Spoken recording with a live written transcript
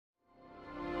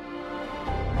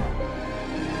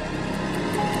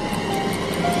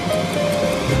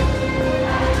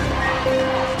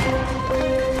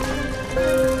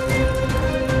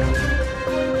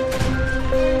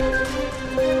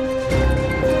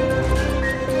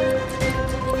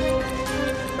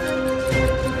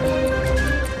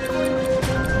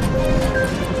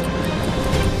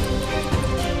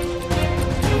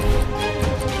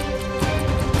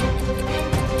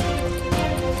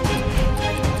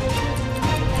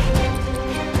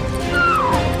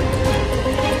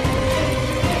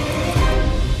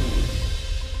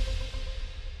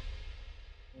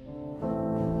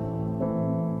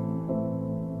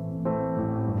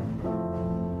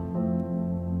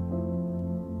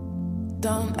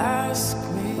Don't ask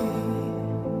me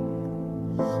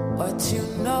what you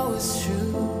know is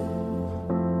true.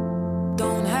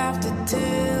 Don't have to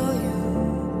tell you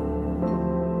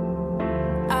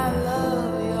I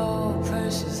love your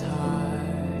precious heart.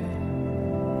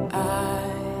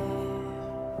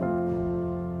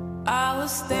 I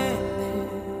was standing,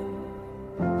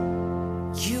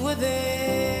 you were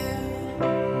there.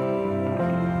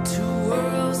 Two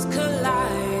worlds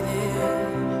collided,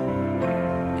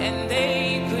 and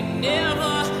they could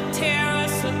never tear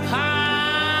us apart.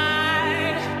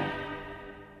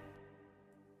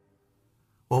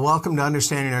 Well, welcome to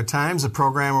Understanding Our Times, a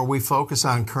program where we focus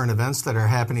on current events that are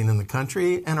happening in the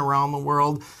country and around the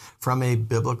world from a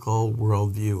biblical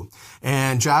worldview.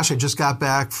 And Josh, I just got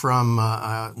back from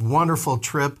a wonderful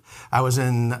trip. I was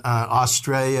in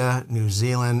Australia, New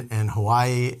Zealand, and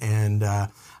Hawaii, and I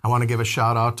want to give a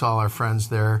shout out to all our friends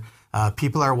there.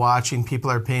 People are watching, people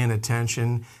are paying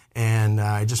attention, and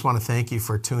I just want to thank you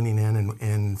for tuning in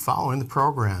and following the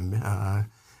program.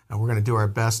 And we're going to do our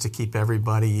best to keep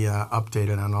everybody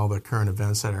updated on all the current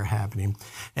events that are happening.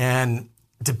 And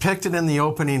depicted in the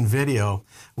opening video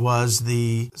was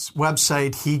the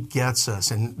website He Gets Us.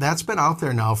 And that's been out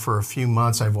there now for a few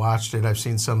months. I've watched it. I've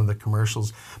seen some of the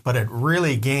commercials. But it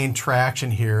really gained traction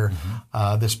here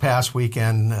this past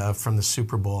weekend from the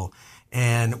Super Bowl.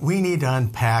 And we need to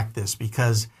unpack this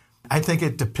because I think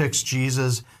it depicts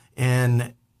Jesus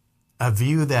in a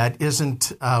view that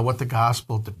isn't what the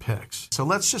gospel depicts. So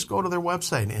let's just go to their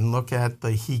website and look at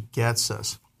the He Gets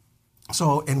Us.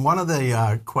 So in one of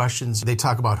the questions, they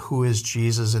talk about who is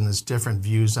Jesus and his different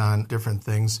views on different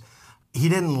things. He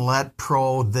didn't let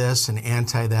pro this and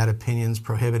anti that opinions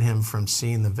prohibit him from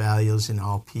seeing the values in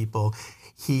all people.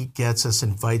 He Gets Us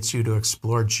invites you to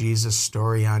explore Jesus'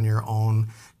 story on your own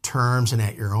terms and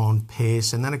at your own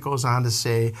pace. And then it goes on to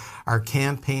say, our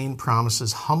campaign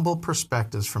promises humble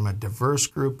perspectives from a diverse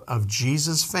group of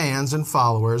Jesus fans and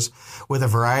followers with a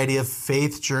variety of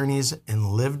faith journeys and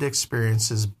lived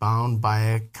experiences bound by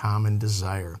a common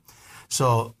desire.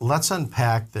 So let's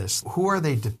unpack this. Who are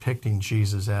they depicting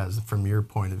Jesus as from your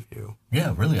point of view?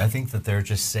 Yeah, really, I think that they're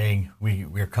just saying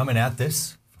we're coming at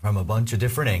this from a bunch of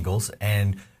different angles,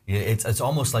 and it's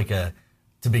almost like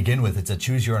to begin with, it's a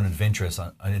choose your own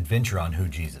adventure on who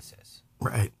Jesus is.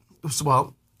 Right.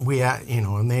 Well,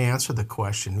 and they answer the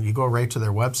question. You go right to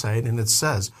their website and it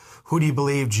says, who do you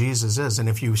believe Jesus is? And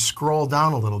if you scroll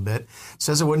down a little bit, it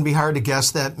says it wouldn't be hard to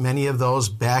guess that many of those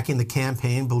backing the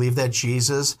campaign believe that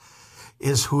Jesus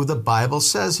is who the Bible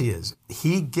says he is.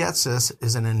 He Gets Us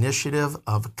is an initiative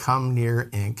of Come Near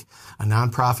Inc., a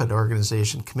nonprofit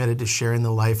organization committed to sharing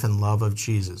the life and love of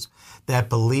Jesus, that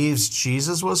believes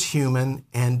Jesus was human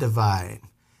and divine.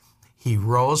 He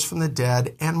rose from the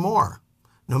dead and more.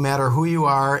 No matter who you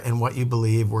are and what you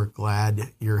believe, we're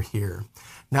glad you're here.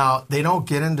 Now, they don't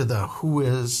get into the who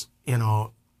is, he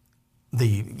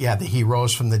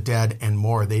rose from the dead and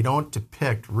more. They don't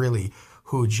depict really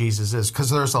who Jesus is, because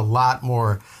there's a lot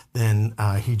more than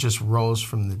he just rose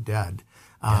from the dead,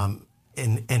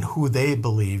 and who they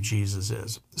believe Jesus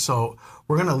is. So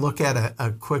we're going to look at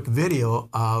a quick video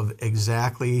of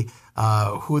exactly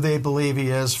who they believe he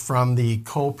is from the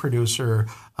co-producer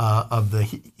of the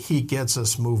He Gets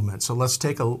Us movement. So let's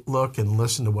take a look and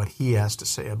listen to what he has to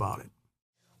say about it.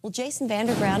 Well, Jason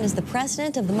Vanderground is the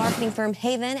president of the marketing firm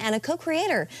Haven and a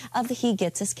co-creator of the He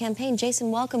Gets Us campaign. Jason,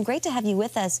 welcome. Great to have you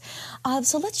with us.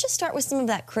 So let's just start with some of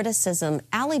that criticism.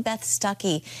 Allie Beth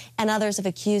Stuckey and others have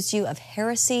accused you of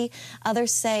heresy.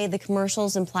 Others say the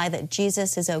commercials imply that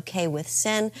Jesus is okay with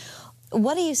sin.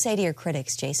 What do you say to your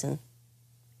critics, Jason?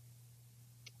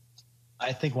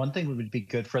 I think one thing would be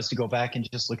good for us to go back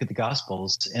and just look at the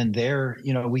Gospels. And there,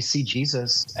 we see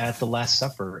Jesus at the Last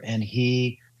Supper, and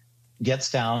he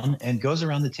gets down and goes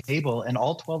around the table, and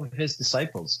all 12 of his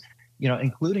disciples,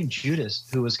 including Judas,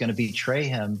 who was going to betray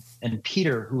him, and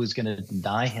Peter, who was going to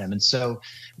deny him. And so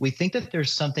we think that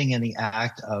there's something in the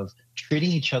act of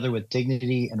treating each other with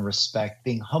dignity and respect,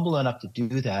 being humble enough to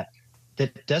do that,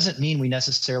 that doesn't mean we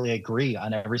necessarily agree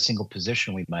on every single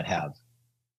position we might have.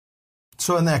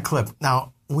 So in that clip,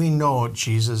 now we know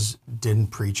Jesus didn't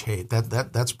preach hate.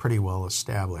 That's pretty well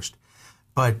established.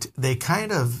 But they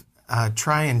kind of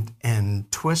try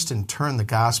and twist and turn the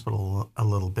gospel a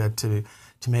little bit to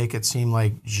make it seem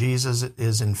like Jesus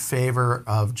is in favor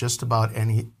of just about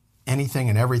anything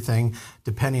and everything,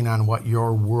 depending on what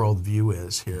your worldview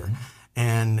is here. Mm-hmm.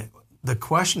 And the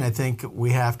question I think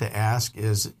we have to ask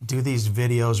is, do these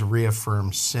videos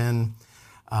reaffirm sin?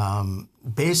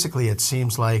 Basically, it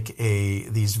seems like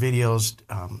these videos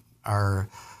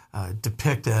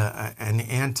depict an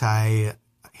anti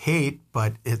hate,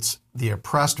 but it's the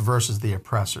oppressed versus the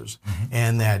oppressors,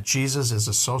 and that Jesus is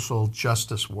a social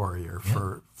justice warrior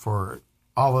for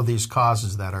all of these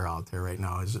causes that are out there right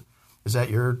now. Is that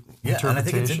your interpretation? And I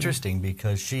think it's interesting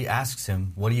because she asks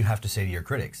him, what do you have to say to your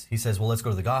critics? He says, well, let's go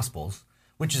to the Gospels,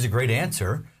 which is a great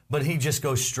answer, but he just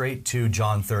goes straight to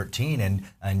John 13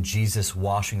 and Jesus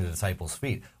washing the disciples'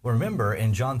 feet. Well, remember,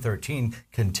 in John 13,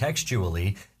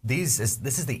 contextually, this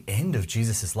is the end of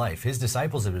Jesus' life. His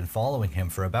disciples have been following him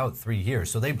for about 3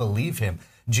 years, so they believe him.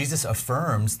 Jesus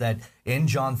affirms that in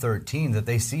John 13 that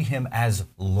they see him as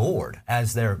Lord,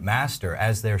 as their master,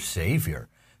 as their Savior.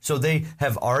 So they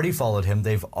have already followed him,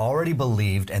 they've already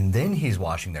believed, and then he's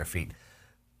washing their feet.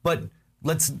 But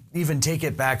let's even take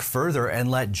it back further and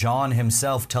let John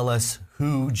himself tell us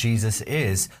who Jesus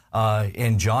is.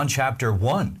 In John chapter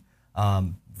 1,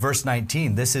 verse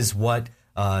 19, this is what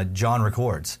John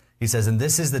records. He says, and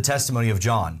this is the testimony of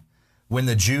John. When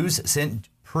the Jews sent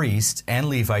priests and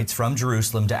Levites from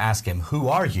Jerusalem to ask him, who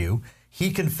are you?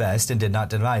 He confessed and did not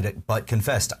deny it, but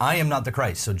confessed, I am not the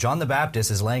Christ. So John the Baptist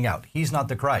is laying out, he's not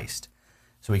the Christ.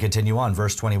 So we continue on,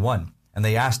 verse 21. And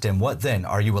they asked him, what then?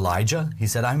 Are you Elijah? He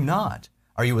said, I'm not.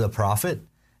 Are you a prophet?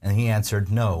 And he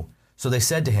answered, no. So they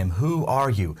said to him, who are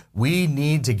you? We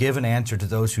need to give an answer to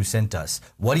those who sent us.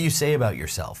 What do you say about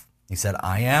yourself? He said,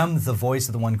 I am the voice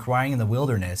of the one crying in the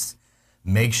wilderness,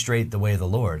 make straight the way of the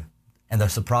Lord. And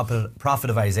the prophet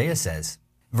of Isaiah says,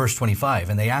 verse 25,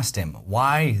 and they asked him,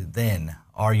 why then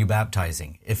are you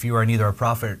baptizing, if you are neither a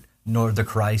prophet nor the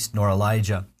Christ nor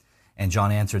Elijah? And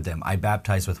John answered them, I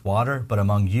baptize with water, but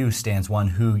among you stands one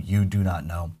who you do not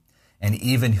know. And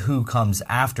even who comes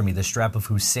after me, the strap of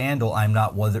whose sandal I am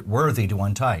not worthy to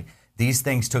untie. These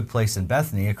things took place in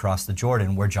Bethany across the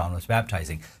Jordan where John was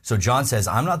baptizing. So John says,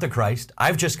 I'm not the Christ.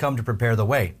 I've just come to prepare the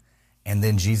way. And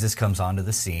then Jesus comes onto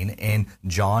the scene in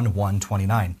John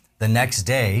 1:29. The next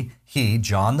day, he,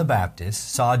 John the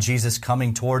Baptist, saw Jesus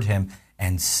coming toward him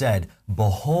and said,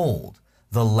 behold,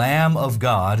 the Lamb of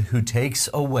God who takes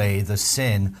away the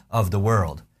sin of the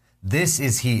world. This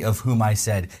is he of whom I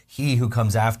said, he who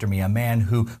comes after me, a man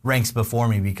who ranks before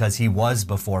me because he was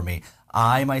before me.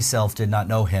 I myself did not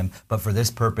know him, but for this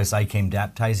purpose I came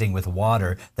baptizing with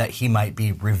water that he might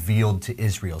be revealed to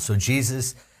Israel. So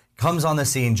Jesus comes on the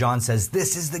scene. John says,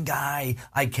 this is the guy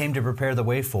I came to prepare the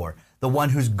way for, the one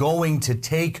who's going to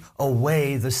take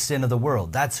away the sin of the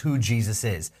world. That's who Jesus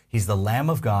is. He's the Lamb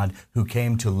of God who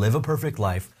came to live a perfect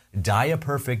life, die a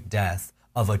perfect death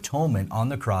of atonement on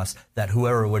the cross, that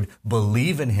whoever would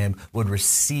believe in him would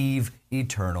receive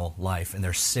eternal life and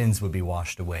their sins would be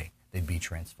washed away. They'd be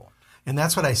transformed. And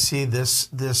that's what I see this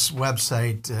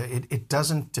website. It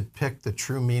doesn't depict the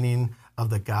true meaning of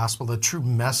the gospel, the true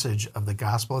message of the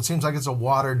gospel. It seems like it's a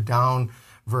watered down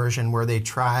version where they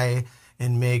try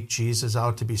and make Jesus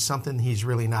out to be something he's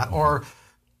really not, or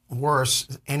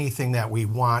worse, anything that we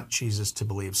want Jesus to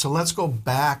believe. So let's go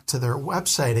back to their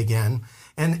website again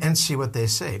and see what they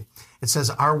say. It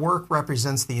says, our work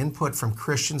represents the input from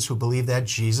Christians who believe that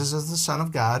Jesus is the Son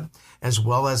of God, as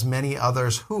well as many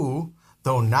others who,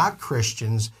 though not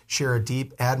Christians, share a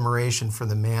deep admiration for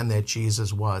the man that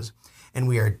Jesus was. And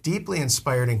we are deeply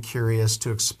inspired and curious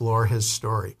to explore his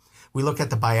story. We look at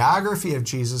the biography of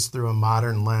Jesus through a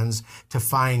modern lens to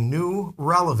find new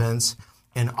relevance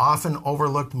in often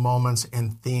overlooked moments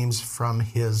and themes from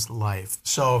his life.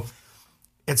 So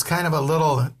it's kind of a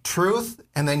little truth,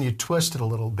 and then you twist it a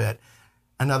little bit.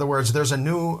 In other words, there's a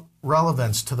new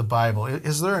relevance to the Bible.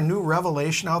 Is there a new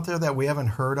revelation out there that we haven't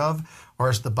heard of?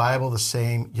 Or is the Bible the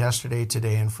same yesterday,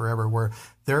 today, and forever, where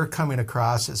they're coming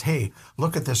across as, hey,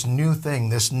 look at this new thing,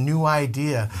 this new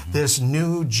idea, this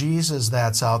new Jesus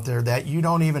that's out there that you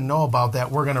don't even know about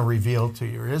that we're going to reveal to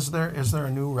you? Is there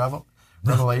a new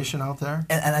revelation out there?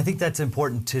 And I think that's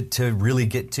important to really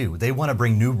get to. They want to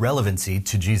bring new relevancy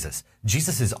to Jesus.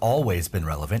 Jesus has always been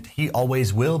relevant. He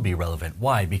always will be relevant.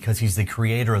 Why? Because he's the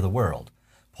creator of the world.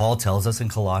 Paul tells us in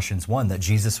Colossians 1 that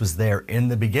Jesus was there in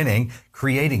the beginning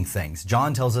creating things.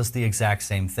 John tells us the exact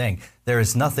same thing. There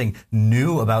is nothing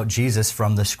new about Jesus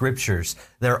from the scriptures.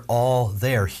 They're all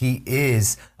there. He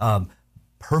is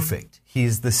perfect.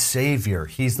 He's the Savior.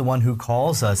 He's the one who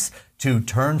calls us to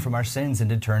turn from our sins and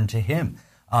to turn to him.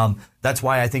 That's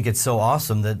why I think it's so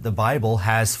awesome that the Bible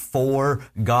has 4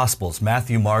 Gospels,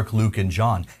 Matthew, Mark, Luke, and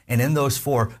John. And in those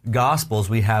 4 Gospels,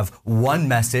 we have one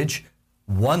message,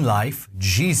 one life,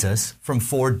 Jesus, from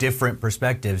 4 different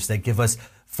perspectives that give us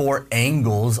 4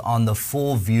 angles on the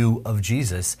full view of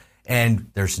Jesus. And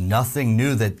there's nothing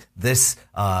new that this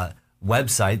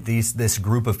website, this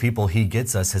group of people he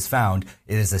gets us has found.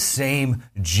 It is the same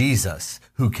Jesus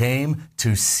who came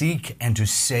to seek and to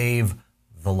save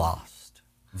the lost.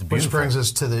 Which brings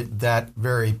us to that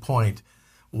very point.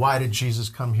 Why did Jesus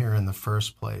come here in the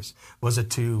first place? Was it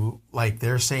to, like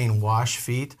they're saying, wash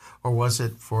feet, or was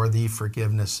it for the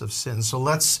forgiveness of sins? So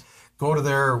let's go to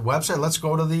their website. Let's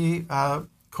go to the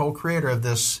co-creator of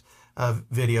this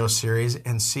video series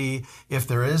and see if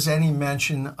there is any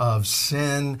mention of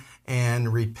sin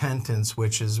and repentance,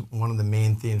 which is one of the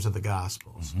main themes of the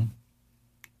Gospels. Mm-hmm.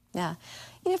 Yeah.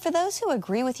 For those who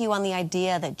agree with you on the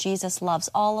idea that Jesus loves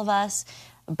all of us,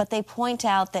 but they point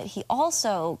out that he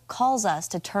also calls us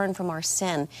to turn from our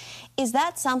sin, is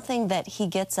that something that He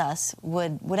Gets Us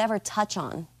would ever touch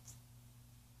on?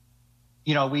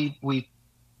 We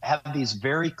have these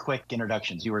very quick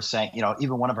introductions. You were saying,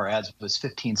 even one of our ads was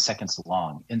 15 seconds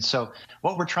long. And so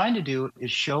what we're trying to do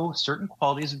is show certain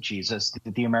qualities of Jesus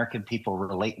that the American people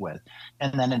relate with,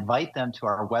 and then invite them to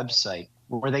our website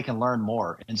where they can learn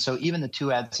more. And so even the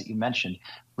two ads that you mentioned,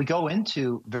 we go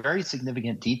into very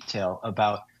significant detail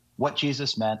about what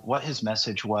Jesus meant, what his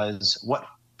message was, what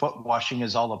foot washing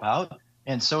is all about.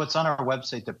 And so it's on our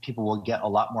website that people will get a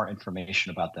lot more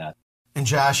information about that. And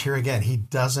Josh, here again, he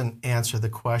doesn't answer the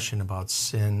question about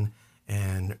sin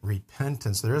and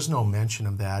repentance. There is no mention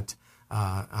of that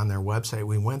on their website.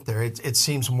 We went there. It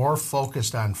seems more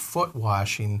focused on foot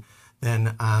washing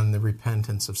than on the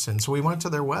repentance of sin. So we went to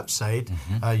their website.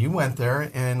 Mm-hmm. You went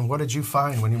there, and what did you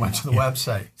find when you went to the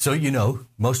website? So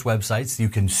most websites, you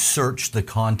can search the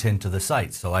content of the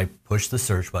site. So I pushed the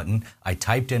search button, I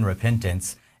typed in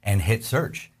repentance, and hit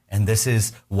search. And this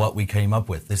is what we came up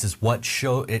with. This is what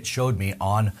it showed me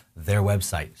on their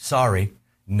website. Sorry,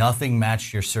 nothing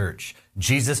matched your search.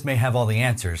 Jesus may have all the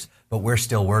answers, but we're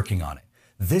still working on it.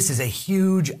 This is a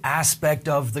huge aspect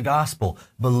of the gospel.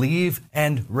 Believe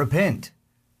and repent.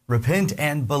 Repent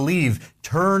and believe.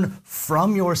 Turn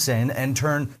from your sin and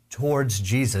turn towards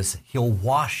Jesus. He'll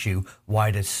wash you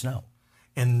white as snow.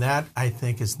 And that, I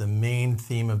think, is the main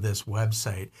theme of this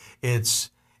website. It's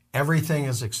everything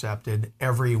is accepted.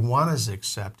 Everyone is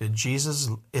accepted. Jesus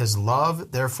is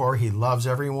love. Therefore, he loves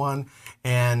everyone.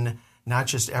 And not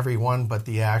just everyone, but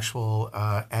the actual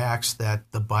acts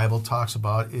that the Bible talks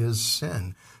about is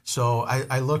sin. So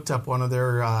I looked up one of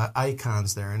their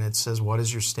icons there, and it says, what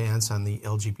is your stance on the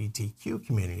LGBTQ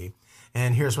community?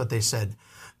 And here's what they said.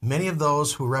 Many of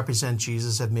those who represent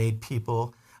Jesus have made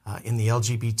people in the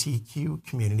LGBTQ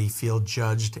community feel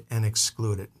judged and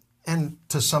excluded. And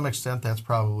to some extent, that's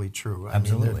probably true.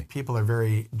 Absolutely. People are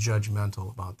very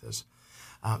judgmental about this.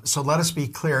 So let us be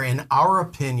clear. In our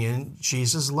opinion,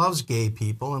 Jesus loves gay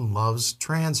people and loves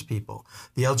trans people.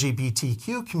 The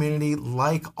LGBTQ community,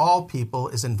 like all people,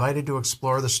 is invited to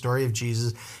explore the story of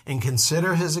Jesus and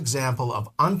consider his example of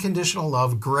unconditional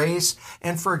love, grace,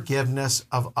 and forgiveness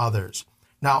of others.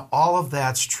 Now, all of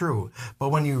that's true. But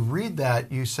when you read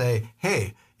that, you say,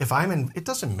 hey, it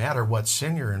doesn't matter what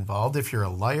sin you're involved. If you're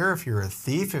a liar, if you're a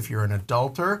thief, if you're an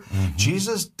adulterer, mm-hmm.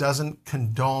 Jesus doesn't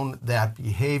condone that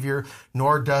behavior,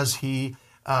 nor does he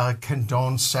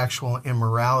condone sexual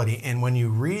immorality. And when you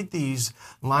read these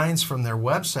lines from their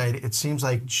website, it seems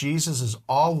like Jesus is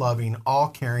all loving, all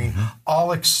caring, mm-hmm.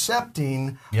 all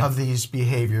accepting of these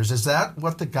behaviors. Is that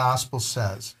what the gospel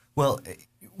says? Well,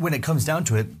 when it comes down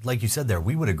to it, like you said there,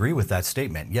 we would agree with that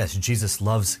statement. Yes, Jesus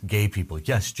loves gay people.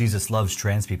 Yes, Jesus loves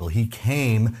trans people. He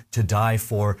came to die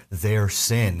for their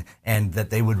sin and that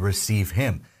they would receive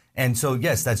him. And so,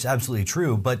 yes, that's absolutely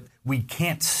true, but we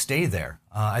can't stay there.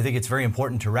 I think it's very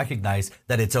important to recognize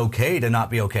that it's okay to not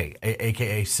be okay,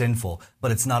 aka sinful, but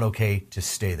it's not okay to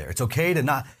stay there. It's okay to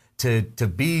not to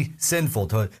be sinful,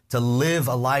 to live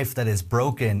a life that is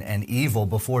broken and evil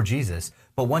before Jesus.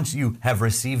 But once you have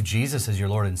received Jesus as your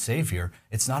Lord and Savior,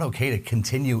 it's not okay to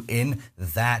continue in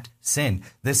that sin.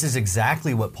 This is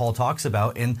exactly what Paul talks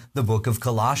about in the book of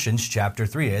Colossians chapter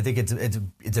 3. I think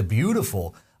it's a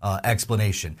beautiful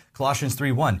explanation. Colossians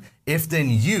 3:1. If then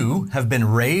you have been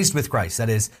raised with Christ, that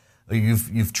is,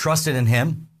 you've trusted in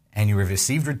him and you have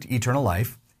received eternal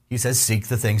life, he says, seek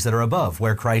the things that are above,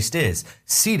 where Christ is,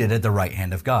 seated at the right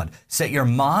hand of God. Set your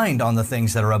mind on the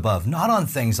things that are above, not on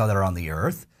things that are on the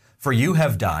earth. For you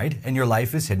have died, and your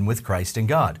life is hidden with Christ in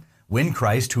God. When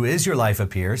Christ, who is your life,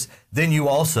 appears, then you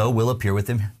also will appear with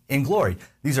him in glory.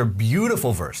 These are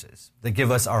beautiful verses that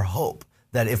give us our hope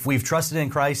that if we've trusted in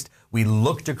Christ, we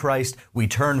look to Christ, we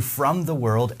turn from the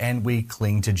world, and we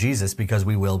cling to Jesus because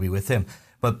we will be with him.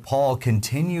 But Paul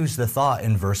continues the thought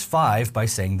in verse 5 by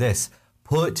saying this,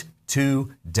 put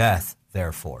to death,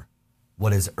 therefore,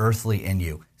 what is earthly in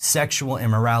you, sexual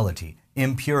immorality,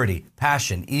 impurity,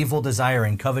 passion, evil desire,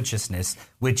 and covetousness,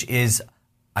 which is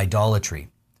idolatry.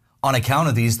 On account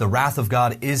of these, the wrath of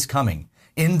God is coming.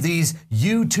 In these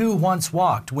you too once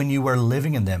walked when you were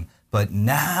living in them, but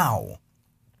now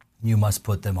you must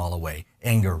put them all away.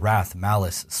 Anger, wrath,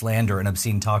 malice, slander, and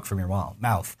obscene talk from your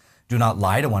mouth. Do not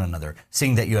lie to one another,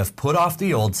 seeing that you have put off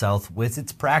the old self with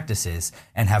its practices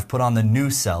and have put on the new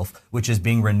self, which is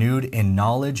being renewed in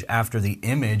knowledge after the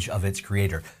image of its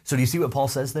creator. So do you see what Paul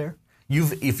says there?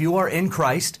 If you are in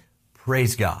Christ,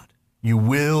 praise God. You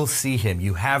will see him.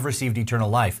 You have received eternal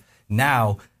life.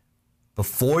 Now,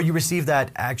 before you receive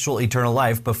that actual eternal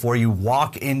life, before you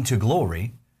walk into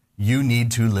glory, you need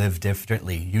to live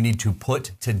differently. You need to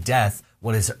put to death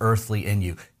what is earthly in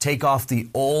you. Take off the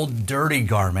old dirty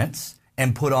garments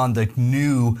and put on the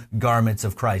new garments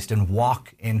of Christ and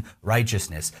walk in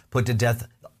righteousness. Put to death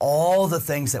all the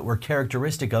things that were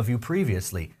characteristic of you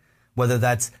previously, whether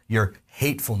that's your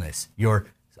hatefulness, your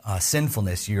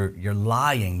sinfulness, your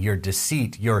lying, your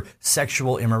deceit, your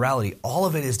sexual immorality. All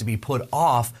of it is to be put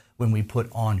off when we put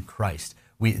on Christ.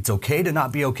 It's okay to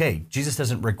not be okay. Jesus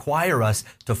doesn't require us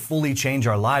to fully change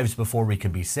our lives before we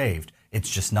can be saved. It's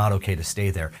just not okay to stay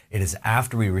there. It is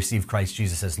after we receive Christ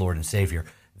Jesus as Lord and Savior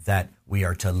that we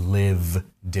are to live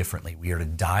differently. We are to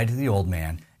die to the old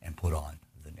man and put on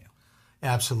the new.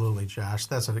 Absolutely, Josh.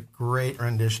 That's a great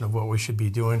rendition of what we should be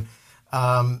doing.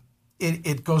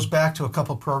 It goes back to a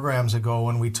couple programs ago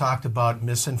when we talked about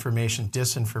misinformation,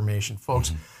 disinformation.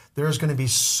 Folks, there's going to be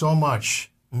so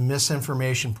much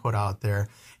misinformation put out there,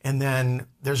 and then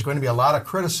there's going to be a lot of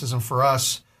criticism for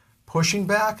us pushing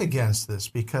back against this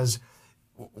because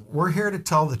we're here to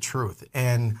tell the truth,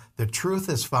 and the truth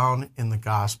is found in the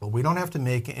gospel. We don't have to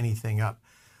make anything up.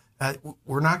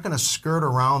 We're not going to skirt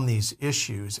around these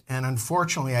issues, and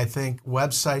unfortunately, I think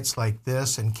websites like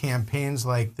this and campaigns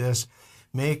like this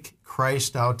make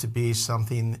Christ out to be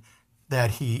something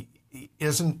that he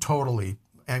isn't totally.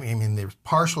 I mean, there's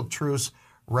partial truths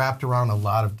wrapped around a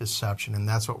lot of deception, and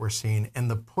that's what we're seeing.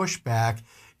 And the pushback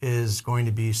is going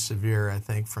to be severe, I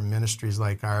think, from ministries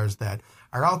like ours that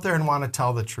are out there and want to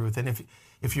tell the truth. And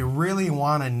if you really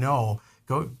want to know,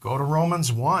 go to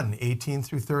Romans 1, 18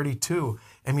 through 32.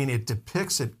 I mean, it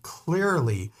depicts it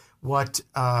clearly what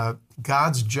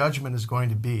God's judgment is going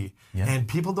to be. Yeah. And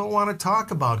people don't want to talk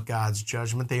about God's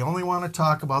judgment. They only want to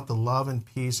talk about the love and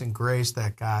peace and grace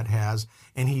that God has,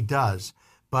 and he does.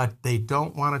 But they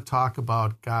don't want to talk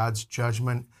about God's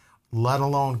judgment, let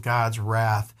alone God's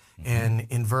wrath. And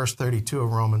in verse 32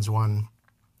 of Romans 1,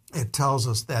 it tells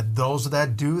us that those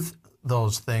that do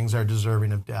those things are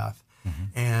deserving of death.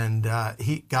 And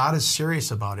God is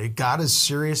serious about it. God is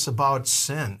serious about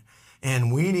sin.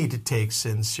 And we need to take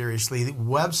sin seriously.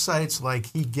 Websites like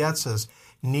He Gets Us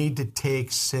need to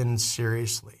take sin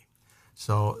seriously.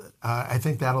 So I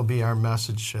think that'll be our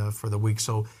message for the week.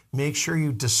 So make sure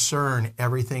you discern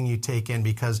everything you take in,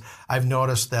 because I've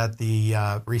noticed that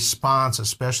the response,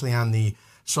 especially on the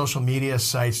social media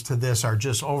sites to this, are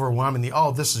just overwhelming.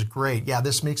 Oh, this is great. Yeah,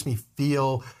 this makes me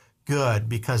feel good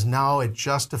because now it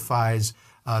justifies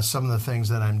some of the things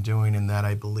that I'm doing and that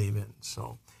I believe in.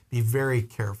 So be very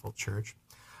careful, church.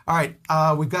 All right,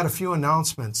 we've got a few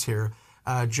announcements here.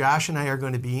 Josh and I are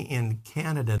going to be in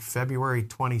Canada February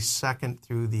 22nd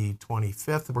through the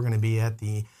 25th. We're going to be at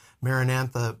the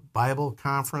Maranatha Bible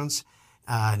Conference,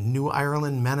 New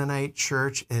Ireland Mennonite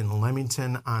Church in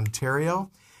Leamington,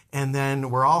 Ontario. And then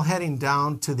we're all heading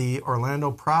down to the Orlando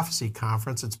Prophecy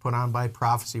Conference. It's put on by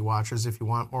Prophecy Watchers. If you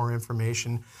want more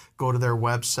information, go to their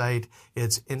website.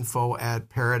 It's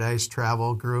info@Paradise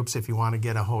Travel Groups if you want to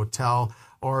get a hotel,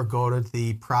 or go to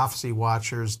the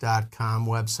prophecywatchers.com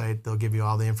website. They'll give you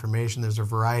all the information. There's a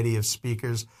variety of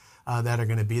speakers that are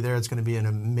going to be there. It's going to be an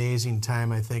amazing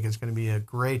time. I think it's going to be a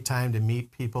great time to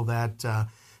meet people that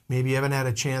maybe you haven't had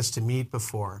a chance to meet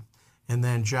before. And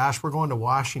then, Josh, we're going to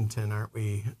Washington, aren't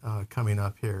we, coming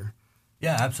up here?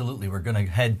 Yeah, absolutely. We're going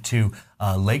to head to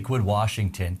Lakewood,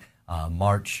 Washington,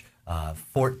 March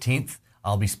 14th.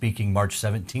 I'll be speaking March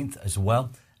 17th as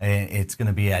well. And it's going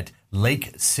to be at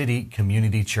Lake City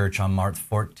Community Church on March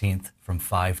 14th from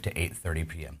 5 to 8:30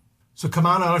 p.m. So come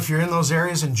on out if you're in those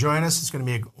areas and join us. It's going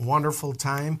to be a wonderful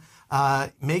time.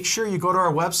 Make sure you go to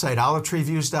our website,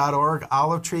 olivetreeviews.org,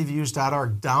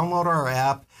 olivetreeviews.org. Download our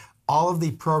app. All of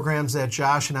the programs that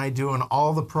Josh and I do and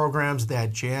all the programs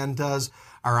that Jan does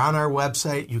are on our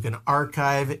website. You can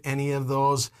archive any of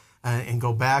those and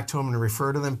go back to them and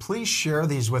refer to them. Please share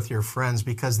these with your friends,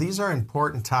 because these are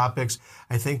important topics,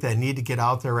 I think, that need to get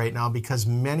out there right now, because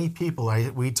many people,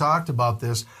 we talked about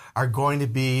this, are going to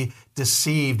be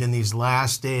deceived in these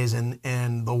last days,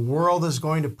 and the world is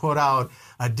going to put out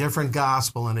a different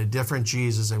gospel and a different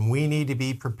Jesus, and we need to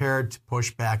be prepared to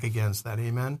push back against that.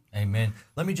 Amen? Amen.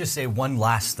 Let me just say one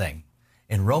last thing.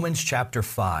 In Romans chapter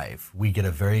 5, we get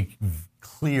a very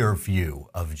clear view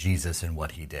of Jesus and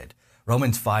what he did.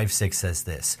 Romans 5:6 says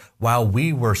this, while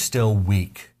we were still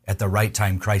weak, at the right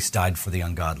time Christ died for the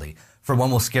ungodly. For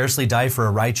one will scarcely die for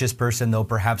a righteous person, though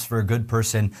perhaps for a good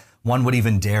person one would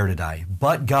even dare to die.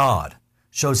 But God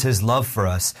shows his love for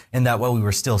us in that while we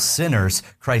were still sinners,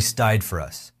 Christ died for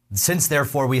us. Since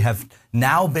therefore we have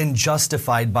now been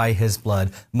justified by his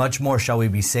blood, much more shall we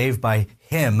be saved by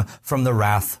him from the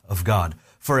wrath of God.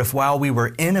 For if while we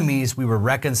were enemies, we were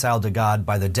reconciled to God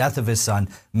by the death of his Son,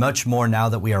 much more now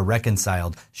that we are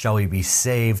reconciled, shall we be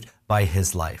saved by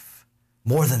his life.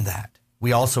 More than that,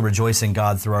 we also rejoice in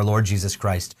God through our Lord Jesus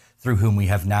Christ, through whom we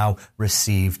have now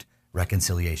received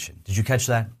reconciliation. Did you catch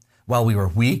that? While we were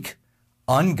weak,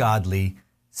 ungodly,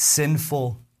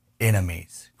 sinful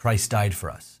enemies, Christ died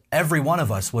for us. Every one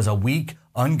of us was a weak,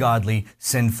 ungodly,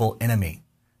 sinful enemy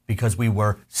because we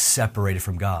were separated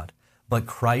from God. But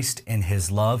Christ, in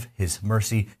his love, his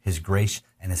mercy, his grace,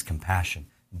 and his compassion,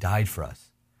 died for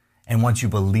us. And once you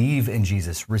believe in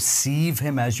Jesus, receive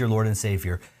him as your Lord and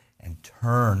Savior, and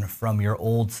turn from your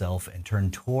old self and turn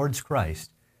towards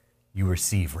Christ, you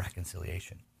receive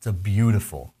reconciliation. It's a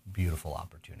beautiful, beautiful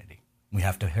opportunity. We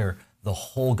have to hear the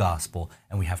whole gospel,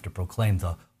 and we have to proclaim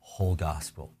the whole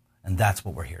gospel. And that's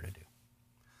what we're here to do.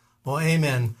 Well,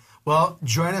 amen. Well,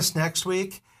 join us next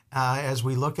week as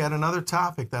we look at another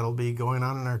topic that'll be going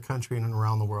on in our country and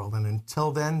around the world. And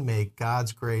until then, may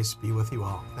God's grace be with you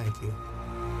all. Thank you.